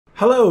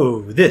Hello,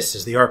 this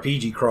is the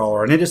RPG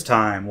Crawler, and it is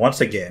time, once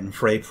again,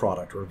 for a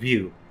product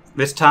review.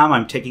 This time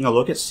I'm taking a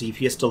look at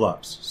Cepheus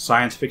Deluxe,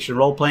 science fiction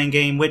role-playing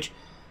game which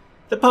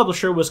the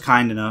publisher was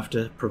kind enough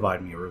to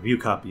provide me a review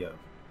copy of.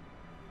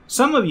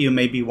 Some of you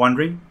may be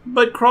wondering,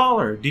 but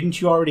Crawler,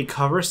 didn't you already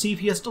cover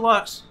Cepheus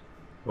Deluxe?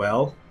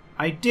 Well,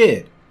 I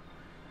did.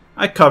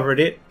 I covered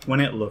it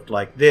when it looked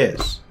like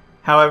this.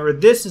 However,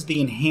 this is the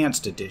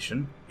Enhanced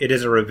Edition. It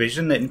is a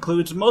revision that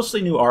includes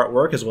mostly new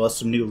artwork as well as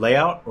some new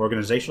layout,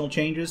 organizational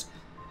changes,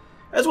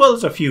 as well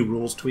as a few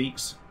rules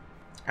tweaks.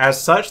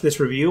 As such, this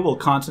review will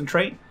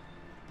concentrate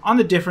on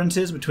the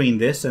differences between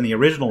this and the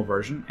original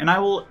version, and I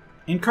will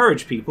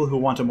encourage people who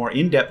want a more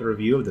in-depth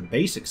review of the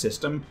basic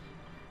system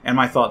and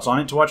my thoughts on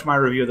it to watch my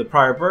review of the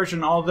prior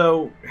version,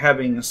 although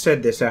having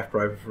said this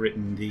after I've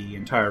written the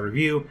entire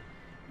review,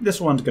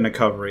 this one's going to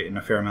cover it in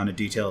a fair amount of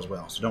detail as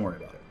well, so don't worry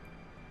about it.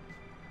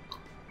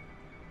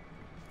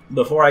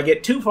 Before I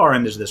get too far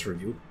into this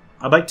review,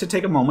 I'd like to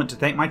take a moment to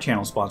thank my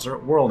channel sponsor,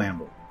 World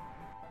Anvil.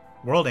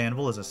 World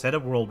Anvil is a set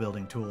of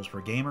world-building tools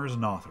for gamers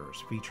and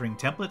authors, featuring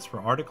templates for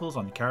articles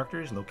on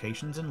characters,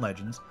 locations, and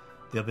legends,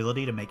 the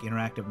ability to make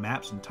interactive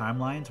maps and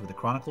timelines with the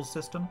Chronicles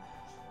system,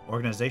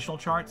 organizational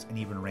charts, and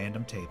even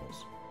random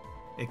tables.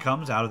 It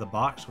comes out of the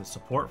box with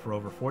support for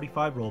over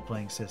 45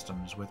 role-playing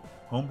systems, with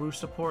homebrew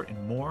support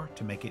and more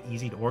to make it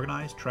easy to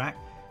organize, track,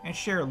 and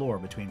share lore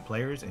between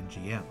players and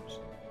GMs.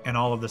 And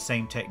all of the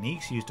same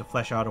techniques used to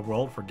flesh out a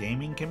world for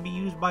gaming can be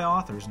used by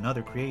authors and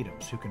other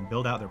creatives who can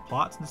build out their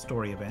plots and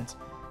story events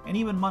and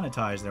even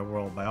monetize their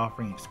world by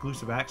offering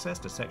exclusive access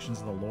to sections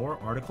of the lore,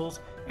 articles,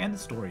 and the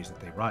stories that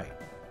they write.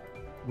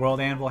 World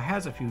Anvil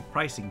has a few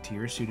pricing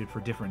tiers suited for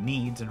different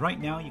needs, and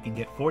right now you can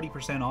get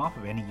 40% off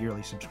of any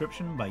yearly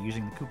subscription by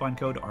using the coupon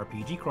code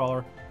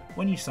RPGCrawler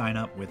when you sign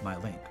up with my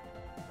link.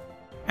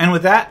 And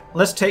with that,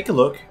 let's take a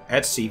look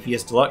at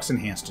Cepheus Deluxe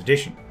Enhanced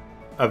Edition.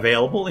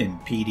 Available in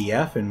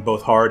PDF in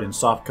both hard and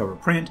softcover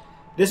print,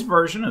 this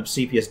version of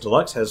Cepheus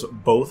Deluxe has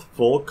both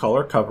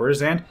full-color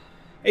covers and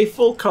a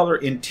full-color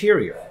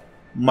interior.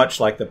 Much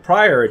like the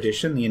prior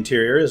edition, the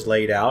interior is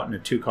laid out in a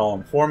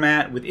two-column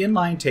format with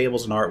inline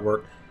tables and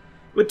artwork,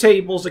 with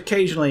tables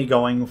occasionally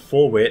going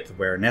full width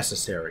where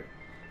necessary.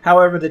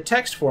 However, the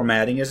text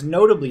formatting is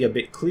notably a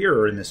bit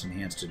clearer in this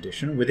Enhanced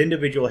Edition, with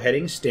individual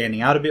headings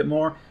standing out a bit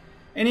more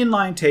and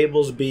inline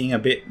tables being a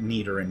bit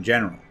neater in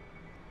general.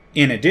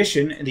 In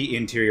addition, the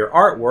interior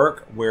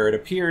artwork, where it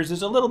appears,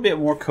 is a little bit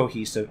more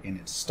cohesive in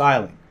its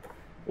styling.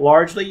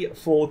 Largely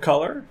full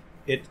color,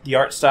 the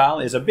art style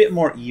is a bit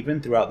more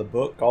even throughout the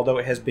book, although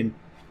it has been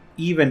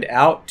evened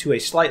out to a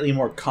slightly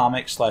more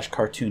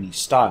comic/cartoony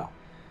style.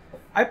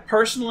 I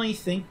personally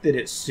think that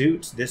it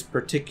suits this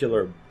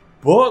particular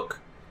book,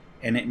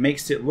 and it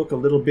makes it look a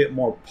little bit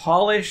more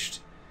polished,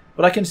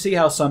 but I can see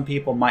how some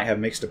people might have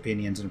mixed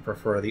opinions and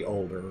prefer the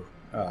older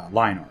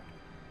line art.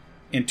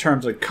 In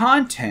terms of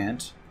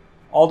content,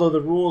 although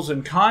the rules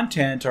and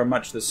content are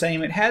much the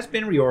same, it has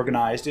been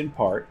reorganized in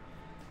part,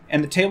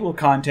 and the table of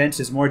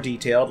contents is more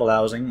detailed,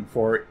 allowing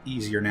for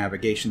easier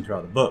navigation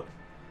throughout the book.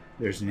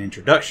 There's an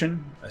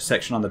introduction, a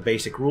section on the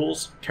basic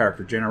rules,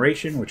 character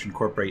generation, which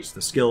incorporates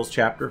the skills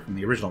chapter from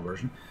the original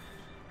version,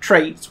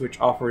 traits, which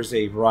offers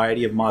a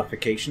variety of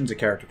modifications a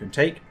character can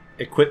take,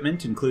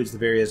 equipment includes the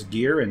various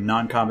gear and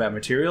non-combat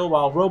material,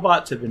 while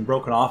robots have been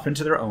broken off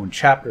into their own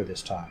chapter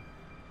this time.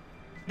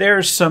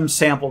 There's some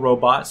sample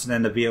robots, and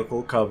then the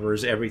vehicle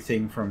covers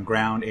everything from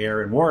ground,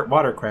 air, and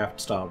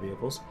watercraft-style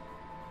vehicles.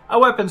 A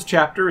weapons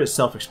chapter is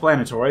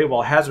self-explanatory,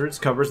 while hazards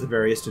covers the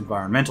various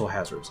environmental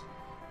hazards.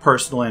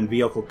 Personal and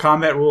vehicle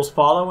combat rules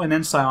follow, and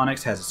then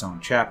psionics has its own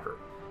chapter.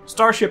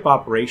 Starship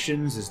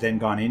operations is then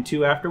gone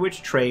into, after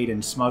which trade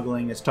and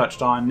smuggling is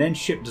touched on, then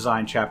ship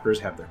design chapters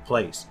have their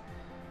place.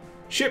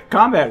 Ship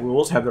combat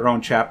rules have their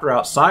own chapter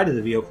outside of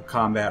the vehicle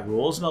combat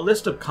rules, and a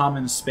list of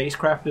common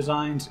spacecraft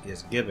designs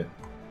is given.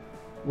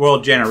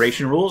 World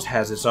Generation Rules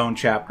has its own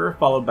chapter,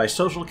 followed by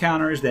social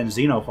counters, then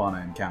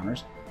xenofauna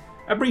encounters.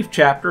 A brief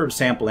chapter of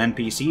sample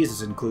NPCs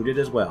is included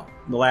as well.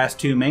 The last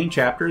two main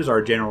chapters are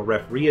general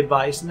referee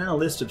advice, and then a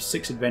list of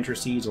 6 adventure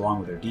seeds along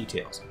with their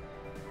details.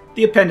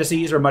 The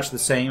appendices are much the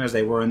same as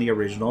they were in the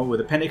original,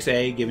 with Appendix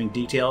A giving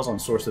details on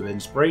source of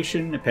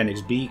inspiration,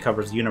 Appendix B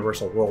covers the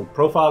Universal World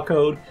Profile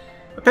Code,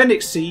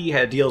 Appendix C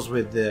deals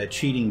with the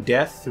cheating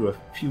death through a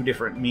few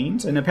different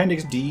means, and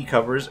Appendix D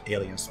covers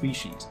alien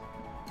species.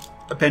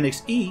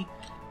 Appendix E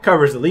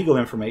covers the legal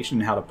information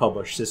and how to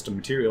publish system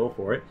material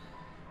for it.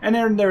 And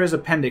then there is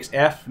Appendix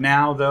F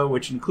now, though,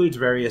 which includes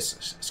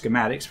various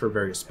schematics for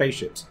various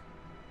spaceships.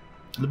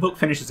 The book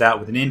finishes out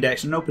with an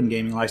index and an open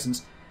gaming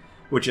license,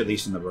 which at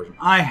least in the version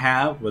I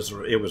have, was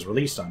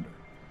released under.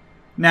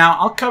 Now,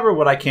 I'll cover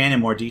what I can in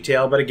more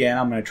detail, but again,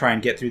 I'm going to try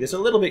and get through this a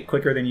little bit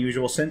quicker than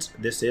usual, since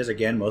this is,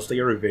 again, mostly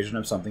a revision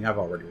of something I've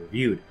already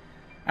reviewed.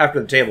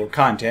 After the table of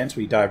contents,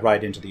 we dive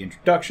right into the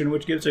introduction,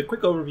 which gives a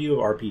quick overview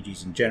of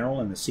RPGs in general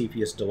and the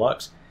Cepheus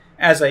Deluxe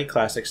as a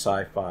classic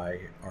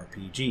sci-fi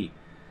RPG.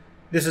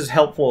 This is a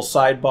helpful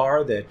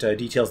sidebar that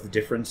details the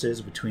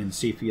differences between the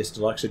Cepheus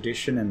Deluxe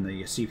Edition and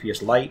the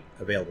Cepheus Lite,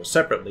 available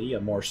separately,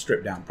 a more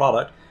stripped-down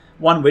product,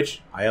 one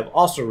which I have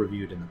also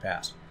reviewed in the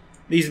past.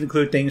 These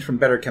include things from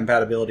better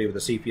compatibility with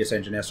the Cepheus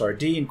Engine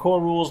SRD and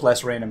core rules,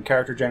 less random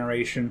character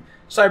generation,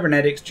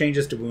 cybernetics,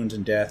 changes to wounds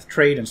and death,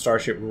 trade and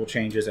starship rule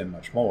changes, and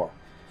much more.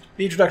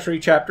 The introductory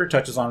chapter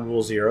touches on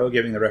Rule 0,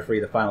 giving the referee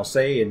the final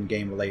say in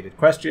game-related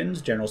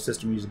questions, general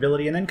system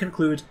usability, and then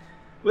concludes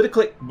with a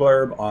quick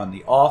blurb on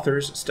the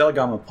authors,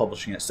 Stellagama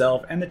Publishing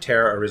itself, and the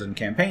Terra Arisen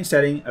campaign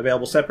setting,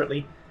 available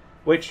separately,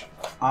 which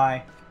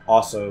I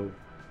also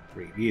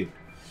reviewed.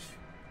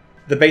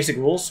 The basic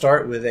rules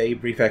start with a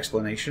brief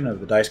explanation of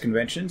the dice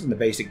conventions and the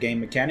basic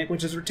game mechanic,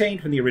 which is retained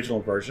from the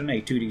original version,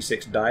 a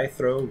 2d6 die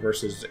throw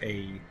versus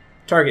a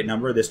target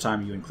number. This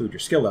time you include your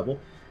skill level.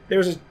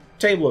 There's a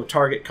table of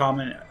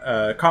common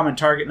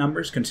target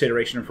numbers,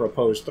 consideration for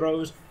opposed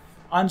throws,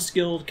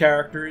 unskilled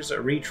characters,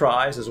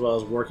 retries, as well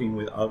as working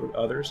with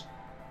others.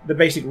 The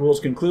basic rules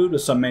conclude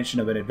with some mention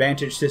of an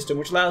advantage system,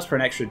 which allows for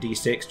an extra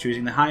d6,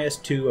 choosing the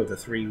highest 2 of the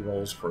 3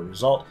 rolls for a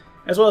result,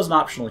 as well as an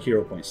optional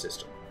hero point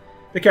system.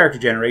 The character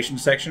generation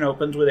section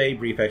opens with a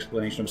brief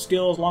explanation of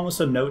skills, along with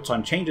some notes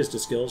on changes to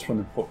skills from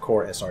the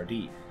core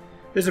SRD.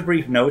 There's a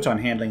brief note on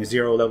handling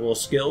 0-level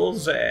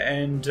skills,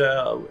 and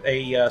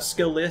a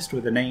skill list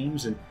with the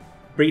names and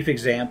brief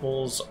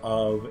examples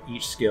of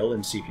each skill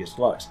in Cepheus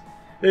Deluxe.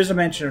 There's a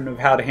mention of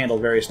how to handle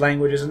various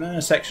languages, and then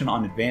a section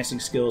on advancing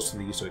skills to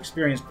the use of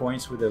experience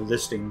points with a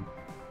listing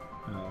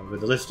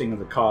of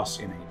the costs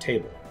in a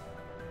table.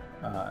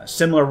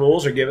 Similar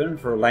rules are given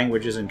for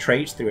languages and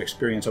traits through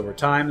experience over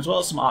time, as well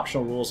as some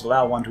optional rules that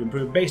allow one to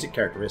improve basic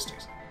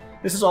characteristics.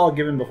 This is all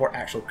given before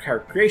actual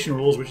character creation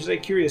rules, which is a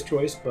curious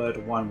choice,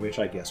 but one which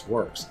I guess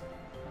works.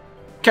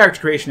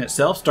 Character creation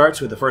itself starts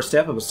with the first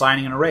step of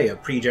assigning an array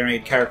of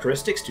pre-generated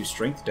characteristics to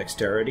strength,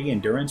 dexterity,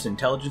 endurance,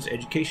 intelligence,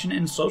 education,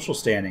 and social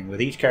standing, with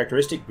each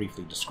characteristic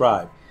briefly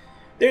described.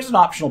 There's an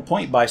optional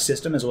point buy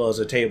system, as well as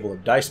a table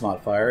of dice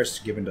modifiers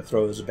given to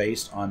throws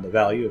based on the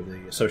value of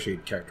the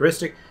associated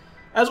characteristic,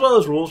 as well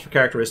as rules for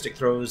characteristic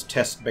throws,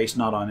 tests based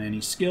not on any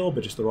skill,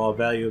 but just the raw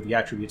value of the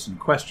attributes in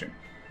question.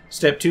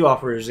 Step 2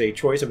 offers a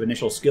choice of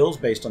initial skills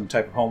based on the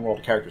type of homeworld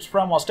a character is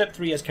from, while Step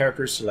 3 has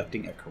characters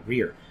selecting a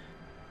career.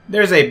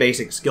 There's a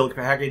basic skill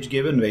package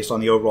given based on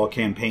the overall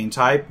campaign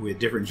type, with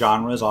different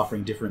genres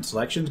offering different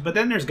selections, but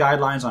then there's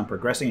guidelines on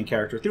progressing a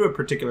character through a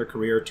particular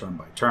career turn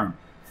by turn.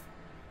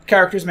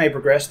 Characters may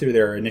progress through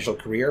their initial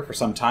career for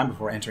some time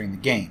before entering the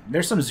game.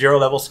 There's some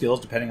 0-level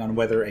skills depending on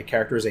whether a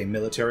character is a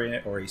military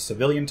or a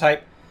civilian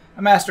type,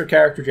 a master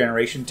character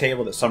generation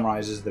table that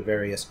summarizes the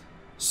various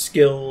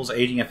skills,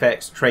 aging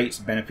effects, traits,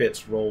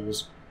 benefits,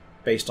 roles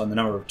based on the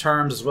number of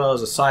terms, as well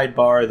as a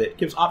sidebar that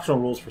gives optional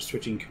rules for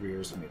switching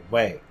careers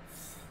midway.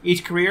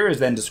 Each career is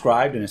then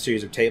described in a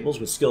series of tables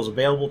with skills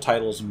available,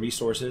 titles, and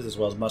resources, as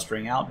well as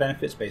mustering out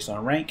benefits based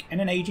on rank, and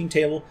an aging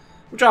table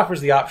which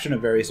offers the option of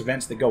various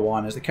events that go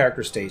on as the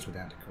character stays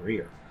without a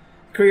career.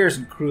 Careers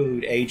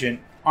include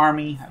Agent,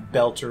 Army,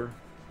 Belter,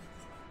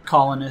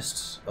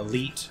 Colonists,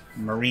 Elite,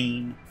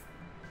 Marine,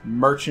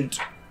 Merchant,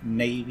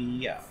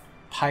 Navy,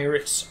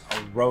 Pirates,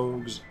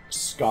 Rogues,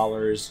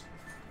 Scholars,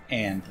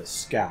 and the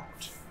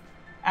Scout.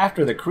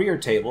 After the career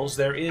tables,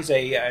 there is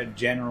a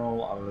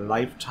general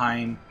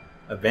lifetime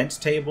events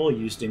table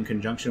used in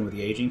conjunction with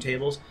the aging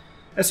tables.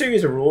 A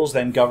series of rules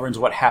then governs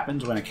what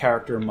happens when a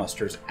character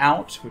musters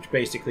out, which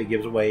basically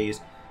gives ways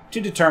to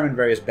determine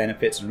various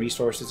benefits and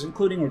resources,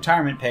 including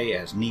retirement pay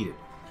as needed.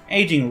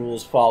 Aging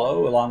rules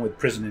follow, along with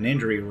prison and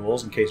injury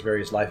rules in case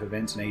various life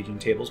events and aging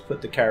tables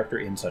put the character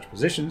in such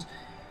positions,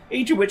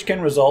 each of which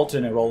can result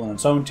in a roll on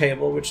its own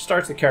table, which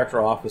starts the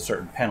character off with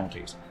certain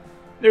penalties.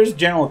 There's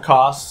general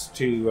costs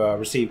to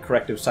receive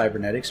corrective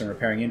cybernetics and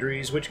repairing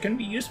injuries, which can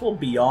be useful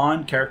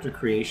beyond character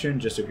creation,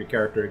 just if your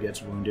character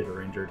gets wounded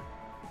or injured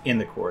in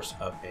the course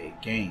of a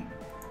game.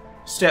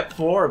 Step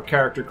 4 of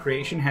character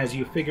creation has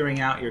you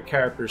figuring out your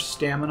character's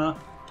stamina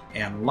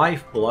and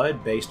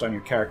lifeblood based on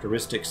your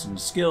characteristics and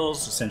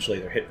skills, essentially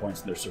their hit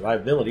points and their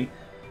survivability.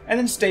 And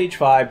then Stage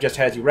 5 just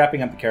has you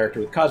wrapping up the character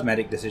with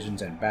cosmetic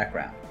decisions and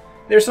background.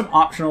 There's some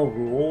optional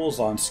rules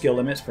on skill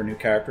limits for new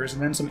characters,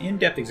 and then some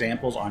in-depth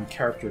examples on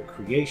character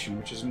creation,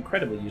 which is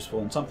incredibly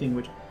useful and something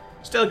which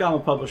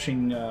Stellagama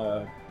Publishing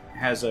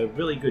has a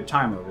really good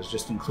time of, is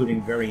just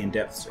including very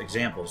in-depth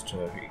examples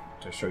to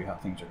show you how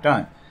things are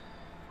done.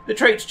 The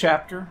traits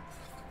chapter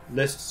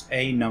lists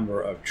a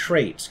number of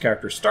traits.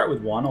 Characters start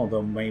with one,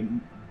 although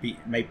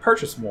may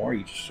purchase more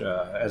each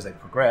as they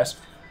progress.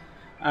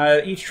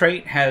 Each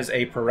trait has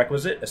a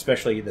prerequisite,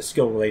 especially the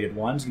skill-related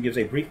ones, and gives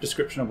a brief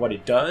description of what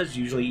it does,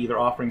 usually either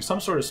offering some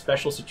sort of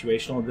special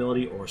situational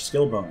ability or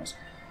skill bonus.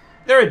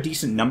 There are a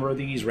decent number of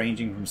these,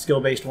 ranging from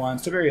skill-based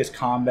ones to various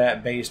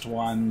combat-based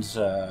ones.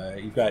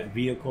 You've got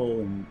vehicle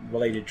and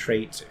related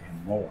traits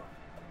and more.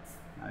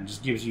 It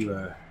just gives you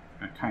a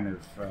kind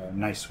of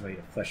nice way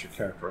to flesh your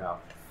character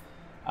out.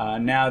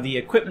 Now, the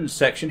equipment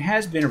section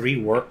has been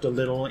reworked a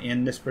little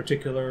in this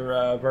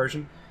particular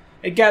version.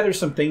 It gathers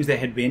some things that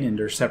had been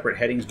under separate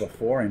headings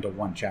before into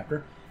one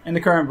chapter. In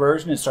the current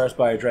version, it starts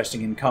by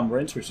addressing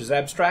encumbrance, which is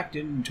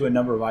abstracted into a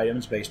number of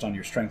items based on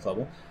your strength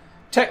level.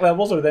 Tech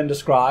levels are then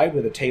described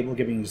with a table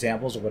giving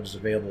examples of what is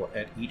available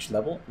at each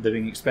level.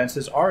 Living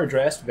expenses are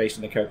addressed based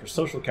on the character's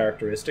social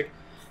characteristic.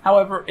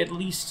 However, at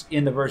least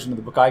in the version of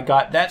the book I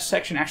got, that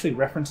section actually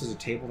references a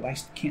table that I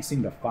can't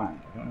seem to find.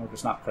 I don't know if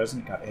it's not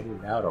present, it got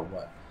edited out, or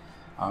what.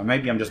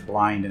 Maybe I'm just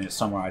blind and it's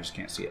somewhere I just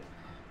can't see it.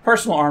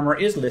 Personal armor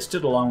is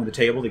listed along with a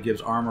table that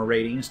gives armor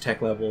ratings,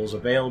 tech levels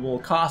available,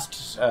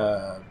 costs,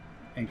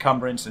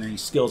 encumbrance, and any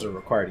skills that are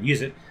required to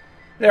use it.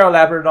 They are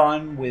elaborated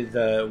on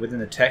within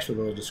the text with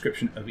a little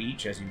description of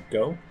each as you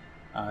go.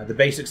 The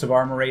basics of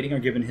armor rating are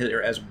given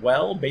here as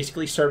well,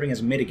 basically serving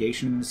as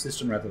mitigation in the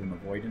system rather than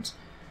avoidance.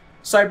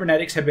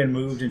 Cybernetics have been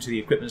moved into the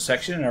equipment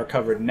section and are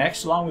covered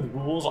next, along with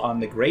rules on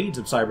the grades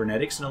of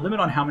cybernetics and a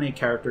limit on how many a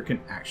character can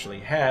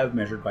actually have,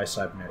 measured by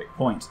cybernetic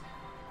points.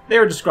 They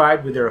are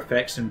described with their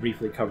effects and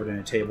briefly covered in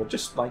a table,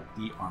 just like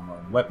the armor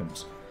and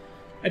weapons.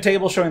 A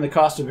table showing the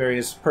cost of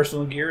various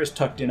personal gear is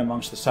tucked in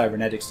amongst the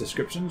cybernetics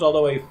descriptions,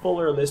 although a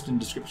fuller list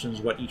and descriptions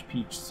of what each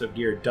piece of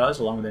gear does,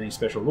 along with any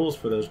special rules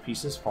for those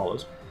pieces,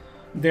 follows.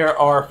 There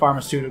are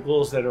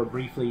pharmaceuticals that are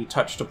briefly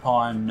touched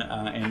upon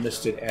and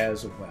listed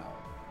as well.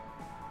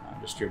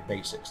 Just your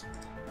basics.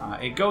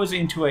 It goes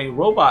into a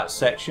robot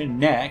section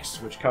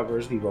next, which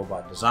covers the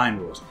robot design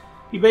rules.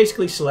 You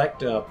basically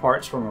select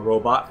parts from a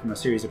robot from a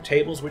series of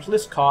tables which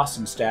list costs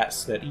and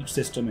stats that each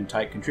system and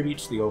type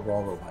contributes to the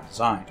overall robot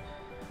design.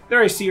 There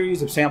are a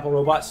series of sample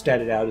robots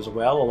statted out as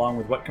well, along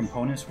with what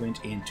components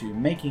went into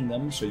making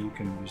them, so you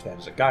can use that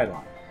as a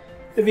guideline.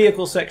 The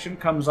vehicle section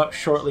comes up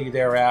shortly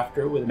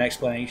thereafter with an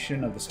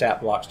explanation of the stat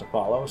blocks to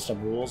follow,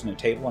 some rules, and a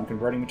table on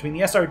converting between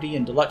the SRD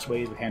and Deluxe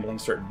ways of handling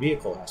certain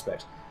vehicle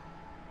aspects.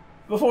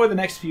 Before the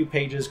next few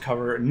pages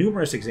cover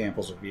numerous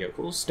examples of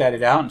vehicles,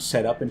 statted out and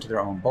set up into their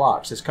own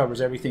blocks. This covers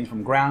everything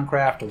from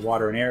groundcraft to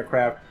water and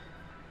aircraft,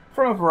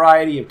 from a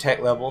variety of tech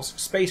levels.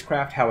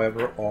 Spacecraft,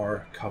 however,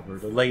 are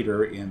covered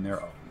later in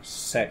their own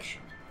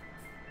section.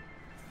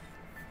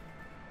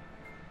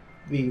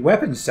 The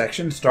weapons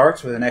section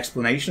starts with an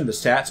explanation of the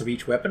stats of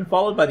each weapon,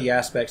 followed by the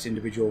aspects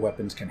individual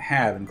weapons can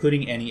have,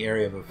 including any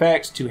area of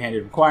effects,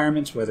 two-handed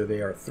requirements, whether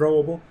they are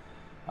throwable,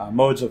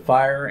 modes of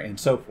fire, and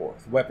so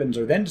forth. Weapons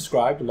are then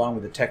described along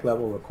with the tech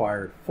level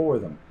required for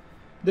them.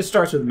 This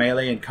starts with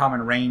melee and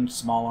common range,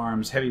 small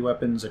arms, heavy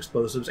weapons,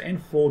 explosives,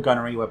 and full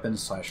gunnery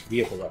weapons /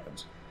 vehicle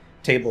weapons.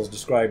 Tables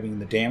describing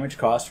the damage,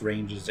 cost,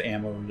 ranges,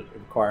 ammo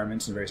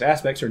requirements, and various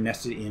aspects are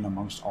nested in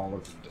amongst all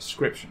of the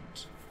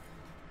descriptions.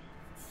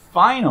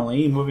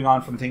 Finally, moving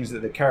on from things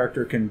that the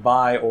character can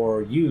buy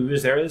or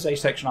use, there is a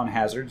section on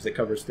hazards that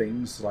covers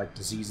things like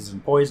diseases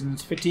and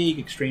poisons, fatigue,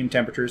 extreme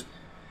temperatures,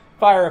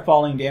 fire,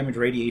 falling damage,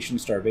 radiation,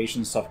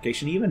 starvation,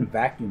 suffocation, even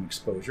vacuum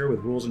exposure,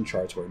 with rules and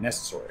charts where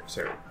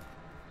necessary.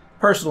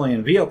 Personally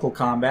and vehicle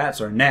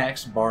combats are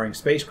next, barring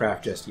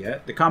spacecraft just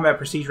yet. The combat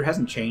procedure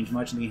hasn't changed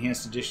much in the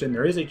Enhanced Edition.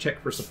 There is a check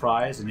for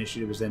surprise.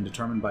 Initiative is then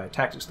determined by a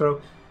tactics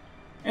throw.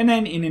 And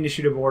then in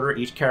initiative order,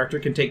 each character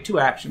can take 2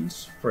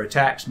 actions for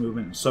attacks,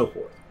 movement, and so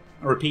forth.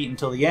 Repeat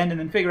until the end and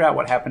then figure out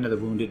what happened to the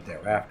wounded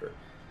thereafter.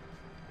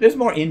 There's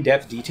more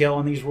in-depth detail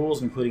on these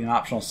rules, including an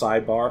optional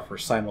sidebar for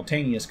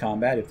simultaneous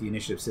combat if the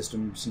initiative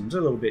system seems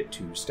a little bit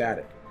too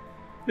static.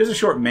 There's a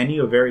short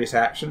menu of various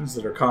actions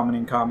that are common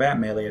in combat.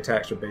 Melee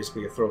attacks are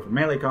basically a throw for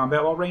melee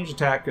combat, while ranged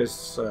attack is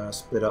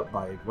split up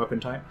by weapon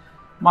type.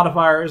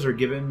 Modifiers are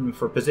given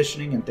for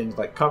positioning and things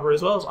like cover,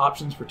 as well as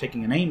options for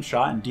taking an aim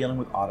shot and dealing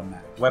with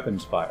automatic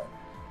weapons fire.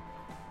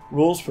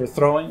 Rules for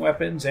throwing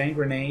weapons and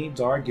grenades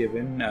are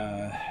given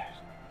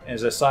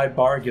as a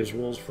sidebar. It gives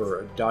rules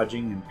for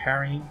dodging and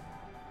parrying.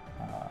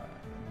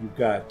 You've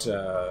got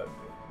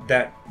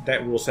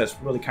that rule set's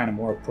really kind of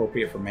more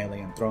appropriate for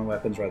melee and thrown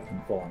weapons rather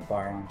than full-on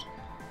firearms.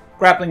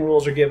 Grappling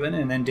rules are given,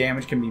 and then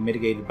damage can be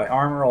mitigated by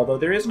armor, although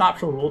there is an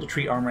optional rule to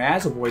treat armor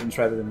as avoidance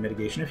rather than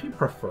mitigation if you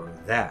prefer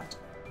that.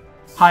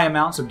 High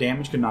amounts of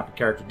damage can knock a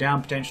character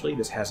down potentially.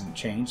 This hasn't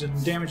changed,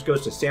 and damage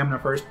goes to stamina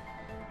first,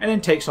 and then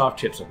takes off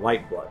chips of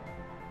light blood.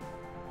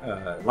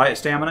 Light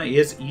stamina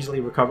is easily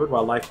recovered,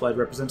 while lifeblood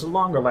represents a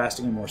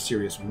longer-lasting and more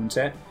serious wound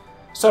set.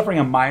 Suffering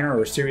a minor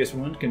or serious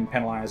wound can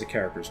penalize a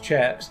character's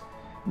checks.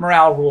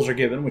 Morale rules are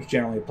given, which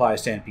generally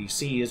applies to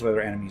NPCs,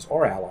 whether enemies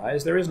or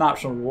allies. There is an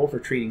optional rule for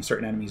treating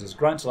certain enemies as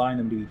grunts, allowing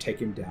them to be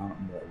taken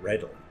down more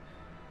readily.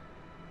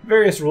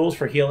 Various rules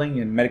for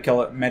healing and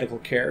medical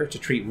care to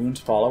treat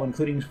wounds follow,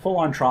 including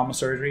full-on trauma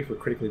surgery for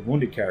critically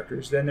wounded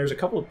characters. Then there's a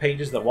couple of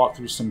pages that walk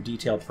through some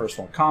detailed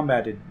personal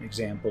combat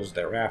examples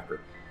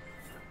thereafter.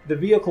 The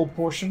vehicle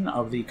portion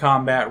of the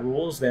combat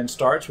rules then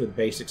starts with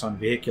basics on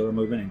vehicular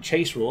movement and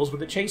chase rules, with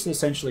the chase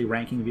essentially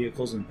ranking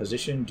vehicles in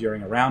position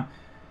during a round,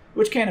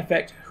 which can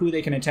affect who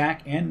they can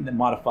attack and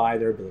modify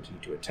their ability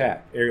to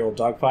attack. Aerial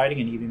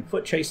dogfighting and even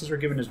foot chases are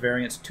given as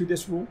variants to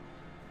this rule,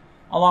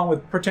 along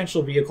with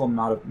potential vehicle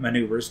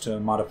maneuvers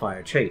to modify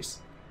a chase.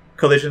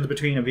 Collisions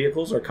between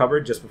vehicles are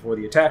covered just before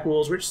the attack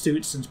rules, which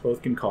suits since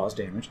both can cause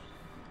damage.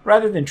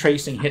 Rather than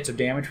tracing hits of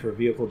damage for a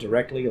vehicle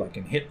directly, like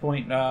in hit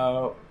point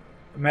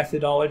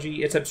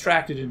methodology, it's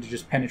abstracted into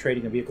just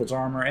penetrating a vehicle's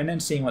armor and then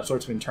seeing what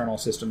sorts of internal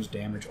systems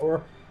damage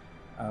or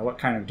what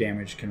kind of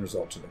damage can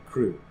result to the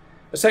crew.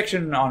 A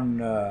section on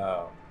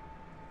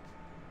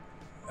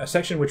a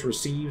section which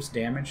receives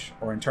damage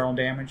or internal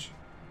damage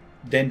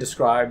then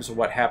describes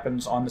what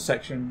happens on the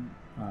section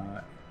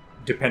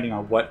depending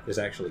on what is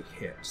actually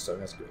hit, so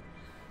that's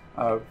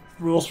good.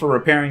 Rules for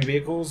repairing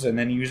vehicles and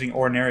then using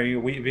ordinary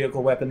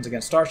vehicle weapons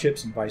against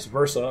starships and vice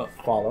versa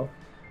follow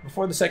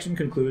before the section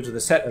concludes with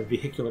a set of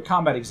vehicular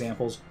combat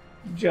examples,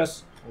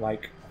 just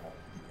like all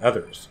the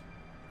others.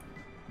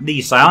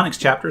 The psionics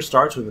chapter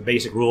starts with the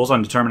basic rules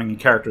on determining a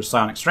character's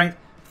psionic strength,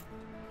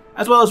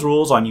 as well as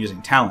rules on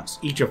using talents.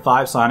 Each of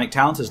 5 psionic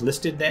talents is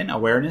listed then: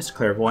 awareness,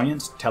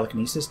 clairvoyance,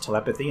 telekinesis,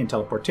 telepathy, and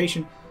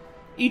teleportation.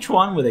 Each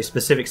one with a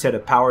specific set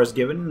of powers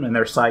given and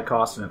their side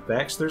costs and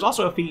effects. There's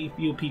also a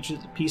few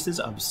pieces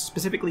of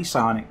specifically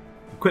psionic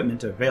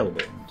equipment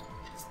available.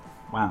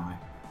 Wow, I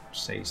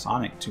say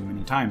Sonic too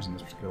many times in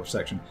this particular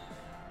section.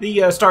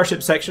 The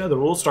Starship section of the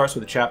rules starts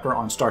with a chapter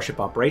on starship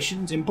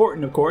operations,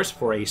 important of course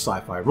for a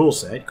sci-fi rule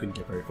set. Couldn't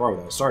get very far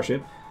without a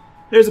starship.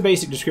 There's a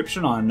basic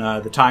description on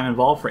the time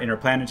involved for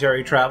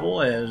interplanetary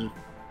travel as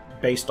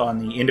based on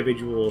the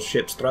individual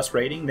ship's thrust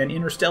rating. Then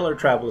interstellar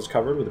travel is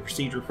covered with a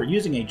procedure for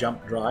using a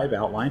jump drive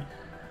outlined,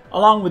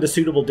 along with the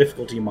suitable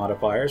difficulty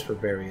modifiers for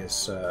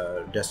various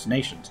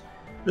destinations.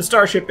 The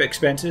starship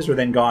expenses are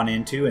then gone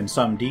into in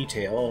some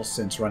detail,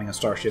 since running a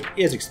starship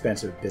is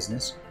expensive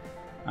business,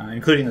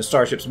 including the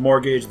starship's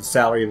mortgage, the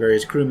salary of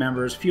various crew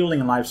members, fueling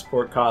and life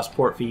support costs,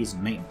 port fees,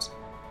 and maintenance.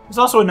 There's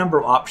also a number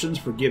of options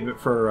for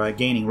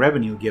gaining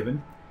revenue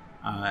given,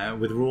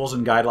 with rules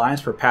and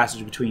guidelines for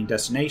passage between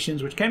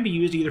destinations, which can be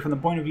used either from the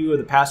point of view of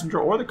the passenger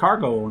or the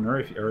cargo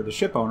owner, or the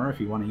ship owner, if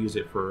you want to use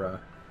it for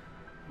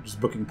just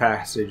booking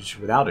passage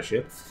without a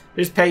ship.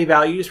 There's pay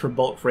values for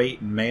bulk freight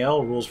and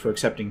mail, rules for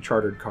accepting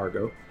chartered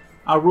cargo.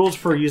 Rules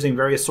for using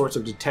various sorts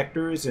of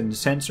detectors and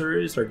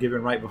sensors are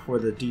given right before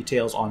the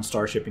details on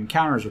starship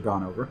encounters are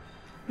gone over.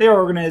 They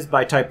are organized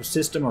by type of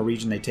system or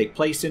region they take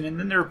place in, and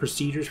then there are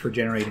procedures for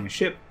generating a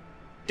ship,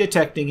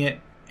 detecting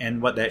it,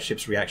 and what that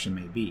ship's reaction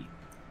may be.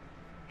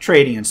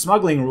 Trading and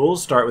smuggling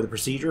rules start with a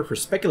procedure for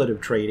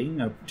speculative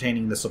trading,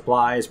 obtaining the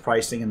supplies,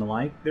 pricing, and the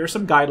like. There are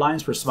some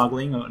guidelines for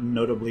smuggling,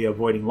 notably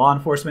avoiding law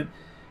enforcement,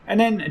 and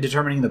then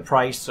determining the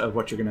price of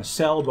what you're going to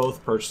sell,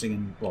 both purchasing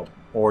and, well,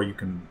 or you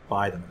can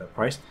buy them at that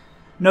price.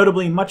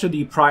 Notably, much of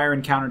the prior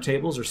encounter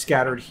tables are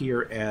scattered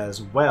here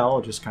as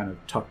well, just kind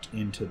of tucked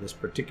into this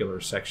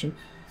particular section.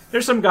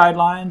 There's some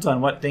guidelines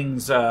on what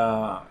things,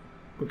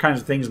 what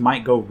kinds of things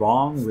might go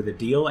wrong with a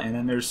deal, and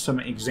then there's some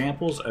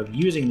examples of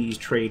using these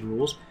trade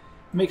rules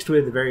mixed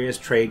with various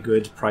trade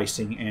goods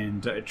pricing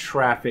and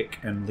traffic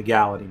and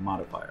legality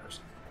modifiers.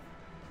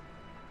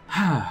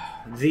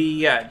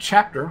 The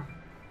chapter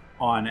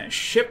on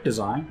ship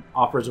design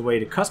offers a way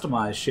to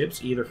customize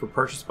ships either for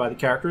purchase by the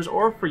characters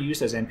or for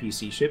use as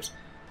NPC ships.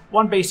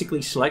 One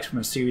basically selects from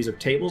a series of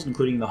tables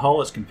including the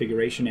hull, its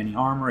configuration, any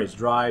armor, its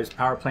drives,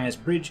 power plants,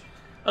 bridge,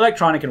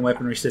 electronic and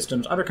weaponry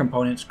systems, other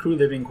components, crew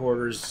living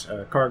quarters,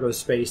 cargo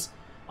space,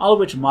 all of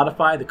which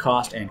modify the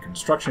cost and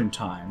construction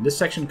time. This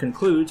section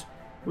concludes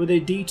with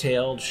a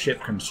detailed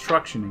ship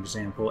construction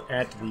example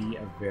at the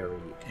very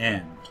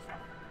end.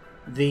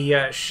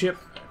 The ship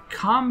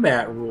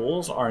combat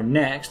rules are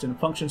next and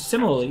function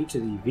similarly to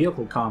the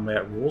vehicle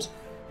combat rules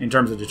in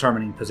terms of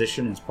determining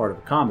position as part of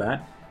a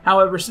combat.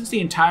 However, since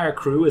the entire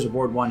crew is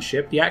aboard one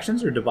ship, the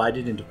actions are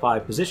divided into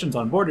 5 positions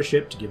on board a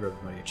ship to give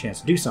everybody a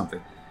chance to do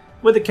something,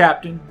 with the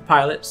captain,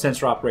 pilot,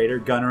 sensor operator,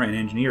 gunner, and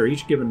engineer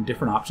each given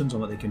different options on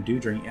what they can do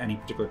during any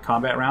particular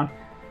combat round.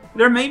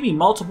 There may be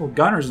multiple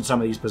gunners in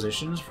some of these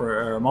positions,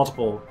 or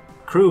multiple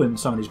crew in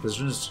some of these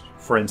positions,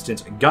 for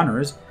instance,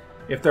 gunners,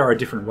 if there are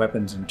different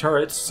weapons and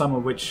turrets, some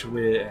of which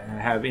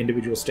have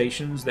individual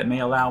stations that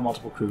may allow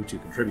multiple crew to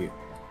contribute.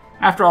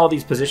 After all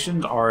these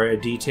positions are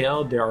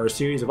detailed, there are a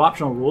series of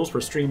optional rules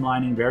for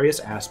streamlining various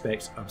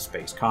aspects of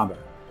space combat.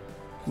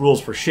 Rules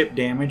for ship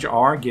damage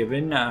are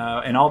given,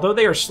 and although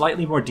they are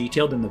slightly more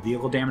detailed than the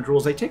vehicle damage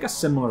rules, they take a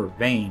similar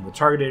vein, with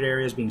targeted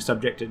areas being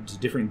subjected to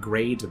different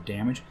grades of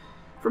damage,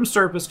 from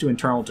surface to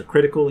internal to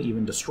critical,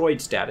 even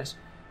destroyed status.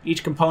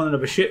 Each component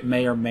of a ship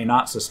may or may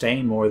not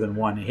sustain more than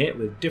one hit,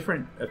 with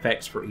different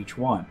effects for each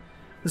one.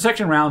 The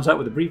section rounds up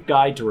with a brief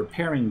guide to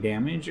repairing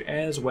damage,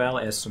 as well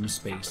as some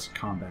space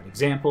combat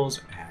examples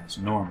as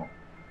normal.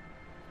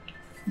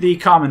 The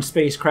Common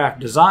Spacecraft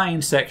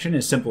Design section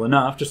is simple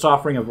enough, just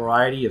offering a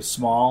variety of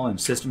small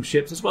and system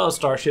ships, as well as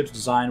starships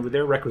designed with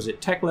their requisite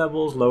tech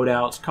levels,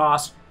 loadouts,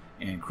 costs,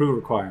 and crew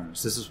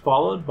requirements. This is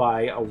followed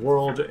by a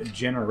world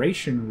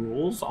generation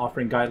rules,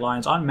 offering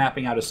guidelines on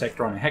mapping out a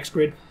sector on a hex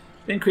grid,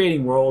 then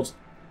creating worlds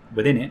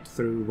within it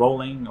through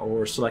rolling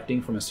or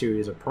selecting from a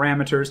series of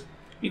parameters,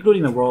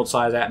 including the world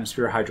size,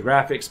 atmosphere,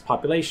 hydrographics,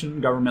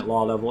 population, government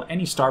law level,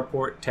 any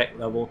starport, tech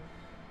level,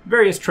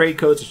 various trade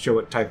codes to show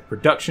what type of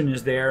production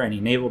is there,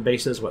 any naval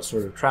bases, what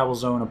sort of travel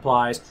zone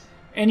applies,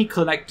 any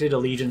collected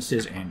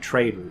allegiances, and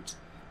trade routes.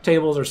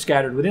 Tables are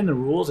scattered within the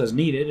rules as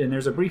needed, and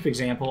there's a brief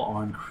example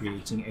on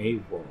creating a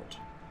world.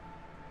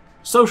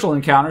 Social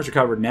encounters are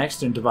covered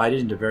next and divided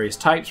into various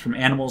types, from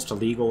animals to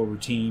legal,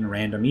 routine,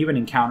 random, even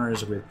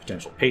encounters with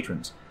potential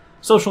patrons.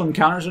 Social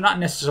encounters are not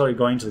necessarily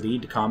going to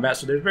lead to combat,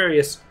 so there's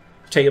various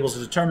tables to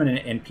determine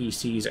an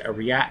NPC's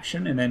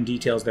reaction, and then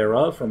details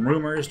thereof, from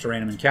rumors to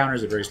random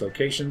encounters at various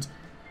locations,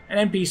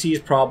 an NPC's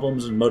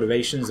problems and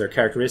motivations, their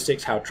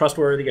characteristics, how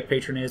trustworthy a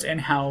patron is,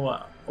 and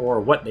how or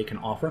what they can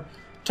offer,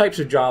 types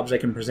of jobs they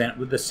can present,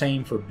 with the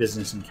same for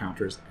business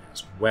encounters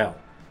as well.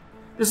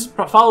 This is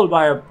followed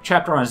by a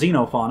chapter on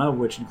xenofauna,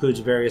 which includes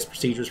various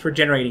procedures for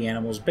generating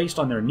animals based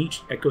on their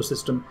niche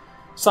ecosystem,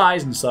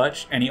 size and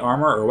such, any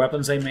armor or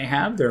weapons they may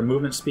have, their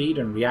movement speed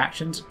and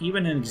reactions,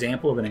 even an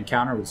example of an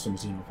encounter with some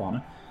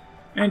xenofauna.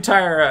 An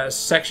entire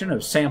section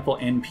of sample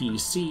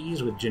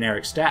NPCs with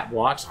generic stat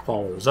blocks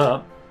follows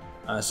up,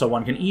 so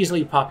one can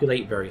easily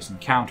populate various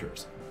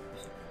encounters.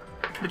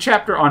 The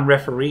chapter on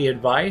referee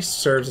advice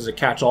serves as a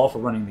catch-all for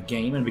running the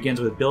game and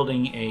begins with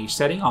building a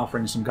setting,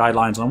 offering some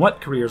guidelines on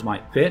what careers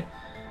might fit.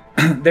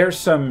 There's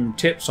some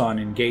tips on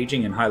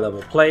engaging in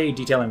high-level play,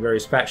 detailing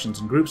various factions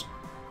and groups,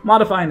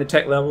 modifying the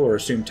tech level or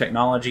assumed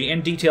technology,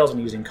 and details on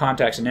using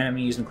contacts and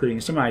enemies,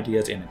 including some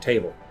ideas in a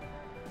table.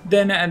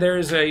 Then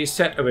there's a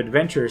set of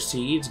adventure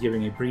seeds,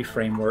 giving a brief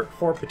framework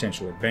for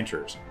potential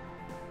adventures.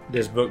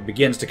 This book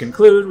begins to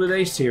conclude with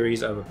a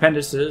series of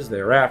appendices.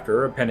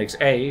 Thereafter, Appendix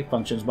A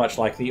functions much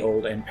like the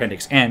old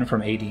Appendix N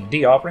from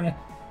AD&D, offering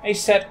a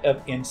set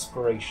of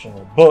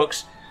inspirational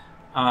books,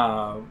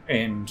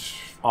 and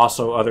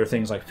also other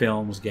things like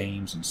films,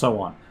 games, and so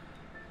on.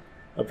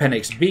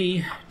 Appendix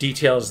B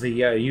details the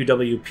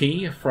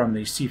UWP from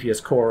the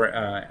Cepheus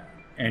core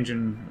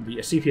engine,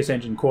 the Cepheus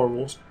engine core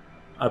rules.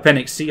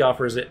 Appendix C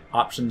offers it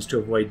options to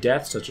avoid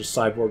death, such as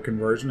cyborg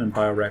conversion and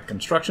bioreactor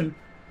construction.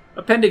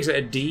 Appendix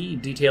D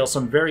details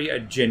some very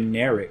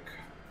generic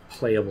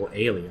playable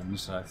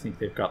aliens. I think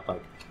they've got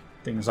like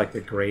things like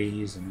the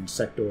Greys and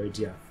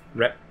insectoids,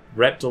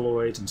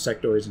 reptiloids,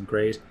 insectoids, and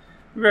Greys.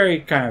 Very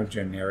kind of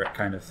generic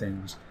kind of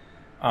things.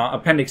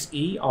 Appendix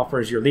E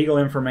offers your legal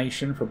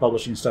information for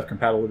publishing stuff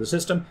compatible with the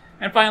system.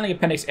 And finally,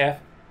 Appendix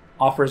F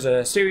offers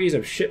a series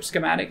of ship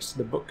schematics.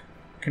 The book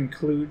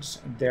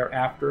concludes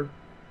thereafter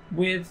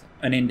with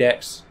an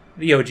index,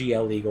 the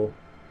OGL legal,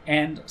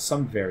 and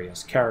some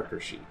various character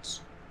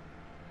sheets.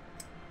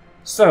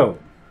 So,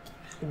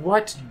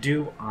 what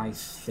do I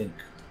think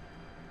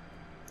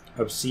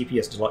of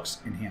Cepheus Deluxe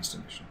Enhanced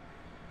Edition?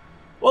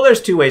 Well,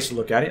 there's two ways to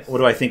look at it. What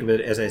do I think of it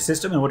as a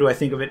system, and what do I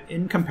think of it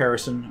in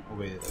comparison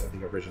with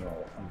the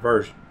original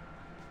version?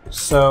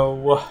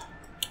 So,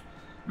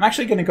 I'm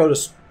actually going to go to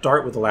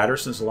start with the latter,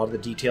 since a lot of the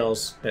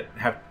details that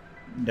I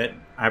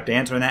have to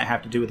answer in that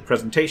have to do with the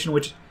presentation,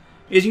 which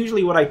is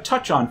usually what I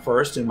touch on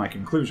first in my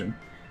conclusion.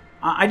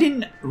 I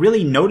didn't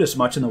really notice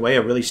much in the way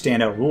of really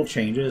standout rule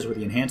changes with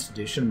the Enhanced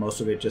Edition. Most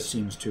of it just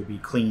seems to be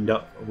cleaned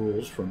up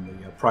rules from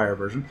the prior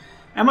version.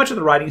 And much of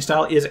the writing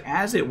style is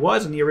as it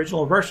was in the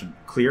original version,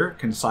 clear,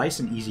 concise,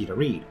 and easy to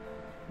read.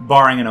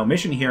 Barring an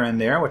omission here and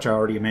there, which I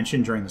already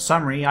mentioned during the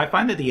summary, I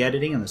find that the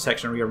editing and the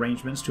section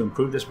rearrangements to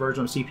improve this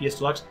version of Cepheus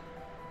Deluxe,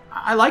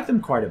 I like them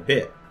quite a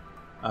bit.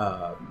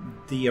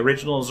 The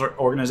original's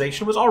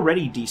organization was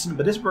already decent,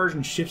 but this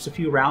version shifts a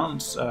few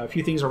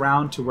things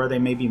around to where they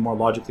may be more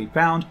logically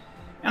found,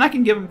 and I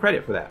can give them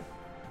credit for that.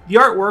 The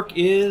artwork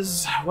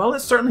is, well,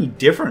 it's certainly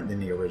different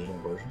than the original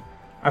version.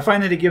 I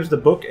find that it gives the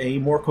book a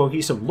more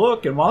cohesive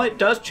look, and while it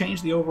does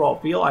change the overall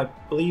feel, I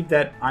believe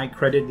that I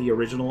credit the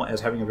original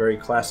as having a very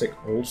classic,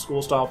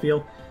 old-school style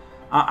feel.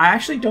 I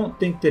actually don't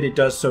think that it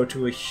does so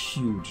to a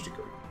huge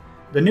degree.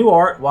 The new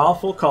art, while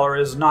full color,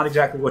 is not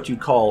exactly what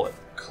you'd call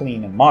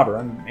clean and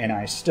modern, and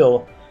I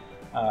still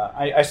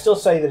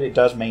say that it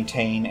does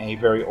maintain a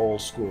very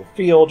old-school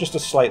feel, just a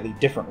slightly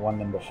different one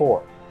than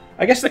before.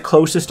 I guess the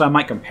closest I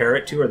might compare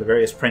it to are the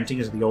various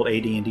printings of the old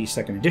AD&D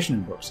 2nd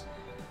edition books.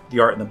 The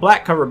art in the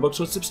black cover books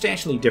was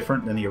substantially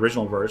different than the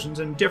original versions,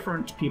 and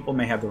different people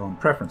may have their own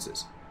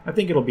preferences. I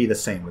think it'll be the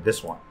same with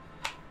this one.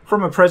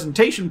 From a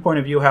presentation point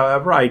of view,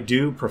 however, I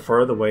do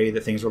prefer the way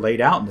that things are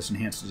laid out in this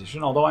Enhanced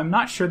Edition, although I'm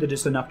not sure that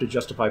it's enough to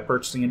justify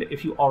purchasing it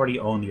if you already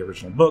own the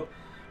original book,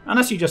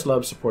 unless you just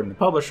love supporting the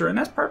publisher, and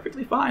that's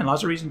perfectly fine.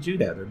 Lots of reasons to do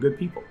that. They're good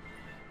people.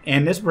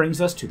 And this brings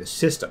us to the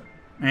system.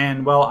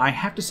 And, well, I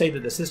have to say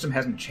that the system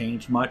hasn't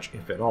changed much,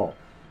 if at all.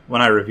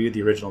 When I reviewed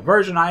the original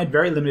version, I had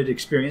very limited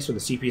experience with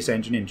the Cepheus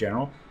engine in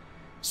general.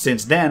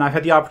 Since then, I've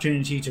had the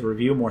opportunity to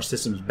review more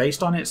systems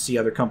based on it, see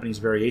other companies'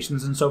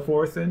 variations and so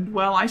forth, and,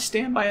 well, I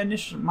stand by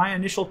my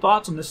initial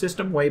thoughts on the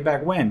system way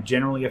back when,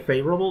 generally a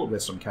favorable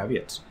with some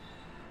caveats.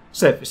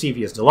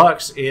 Cepheus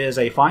Deluxe is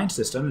a fine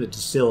system that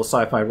distills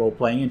sci-fi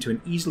role-playing into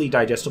an easily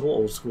digestible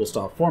old-school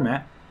style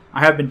format.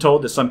 I have been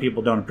told that some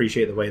people don't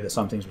appreciate the way that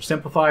some things were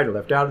simplified or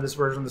left out of this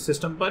version of the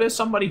system, but as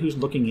somebody who's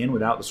looking in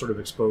without the sort of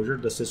exposure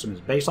the system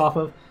is based off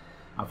of,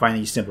 I find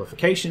these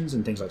simplifications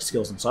and things like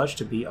skills and such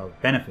to be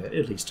of benefit,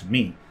 at least to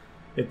me.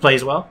 It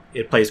plays well,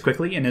 it plays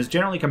quickly, and is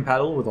generally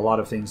compatible with a lot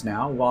of things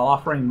now, while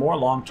offering more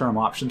long-term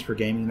options for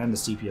gaming than the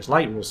Cepheus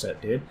Lite rule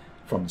set did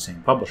from the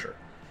same publisher.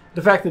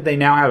 The fact that they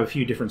now have a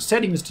few different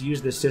settings to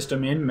use this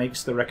system in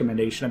makes the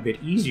recommendation a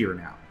bit easier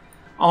now.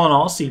 All in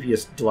all,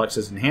 Cepheus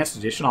Deluxe's Enhanced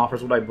Edition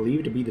offers what I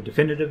believe to be the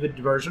definitive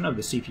version of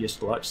the Cepheus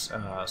Deluxe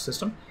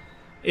system.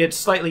 It's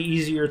slightly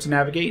easier to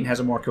navigate and has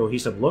a more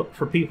cohesive look.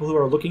 For people who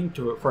are looking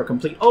for a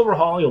complete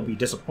overhaul, you'll be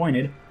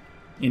disappointed.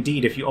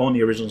 Indeed, if you own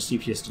the original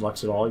Cepheus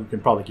Deluxe at all, you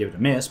can probably give it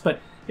a miss, but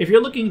if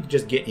you're looking to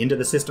just get into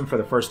the system for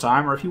the first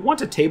time, or if you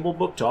want a table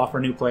book to offer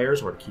new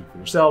players or to keep for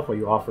yourself while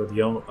you offer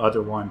the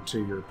other one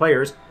to your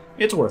players,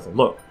 it's worth a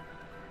look.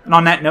 And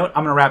on that note,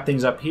 I'm going to wrap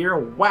things up here.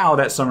 Wow,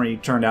 that summary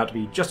turned out to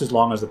be just as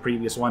long as the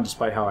previous one,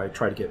 despite how I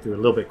tried to get through it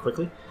a little bit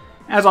quickly.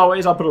 As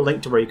always, I'll put a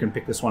link to where you can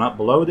pick this one up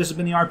below. This has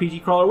been the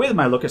RPG Crawler with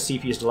my look at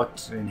Cepheus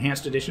Deluxe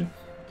Enhanced Edition.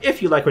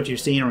 If you like what you've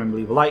seen, remember to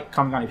leave a like,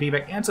 comment on your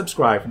feedback, and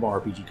subscribe for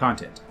more RPG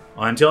content.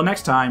 Until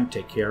next time,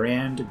 take care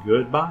and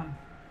goodbye.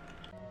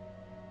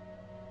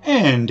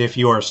 And if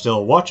you are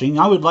still watching,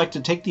 I would like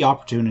to take the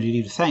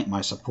opportunity to thank my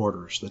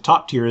supporters, the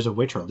top tiers of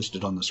which are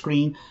listed on the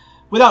screen,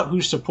 without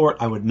whose support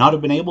I would not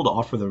have been able to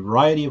offer the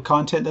variety of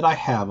content that I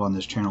have on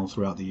this channel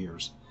throughout the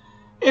years.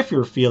 If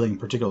you're feeling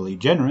particularly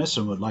generous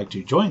and would like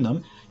to join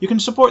them, you can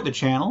support the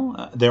channel.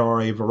 There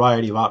are a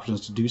variety of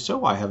options to do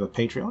so. I have a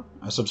Patreon,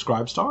 a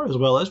Subscribestar, as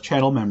well as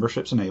channel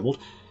memberships enabled.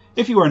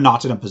 If you are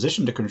not in a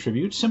position to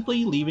contribute,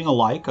 simply leaving a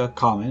like, a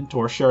comment,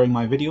 or sharing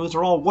my videos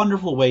are all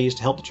wonderful ways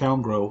to help the channel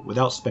grow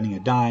without spending a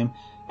dime,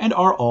 and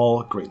are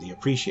all greatly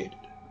appreciated.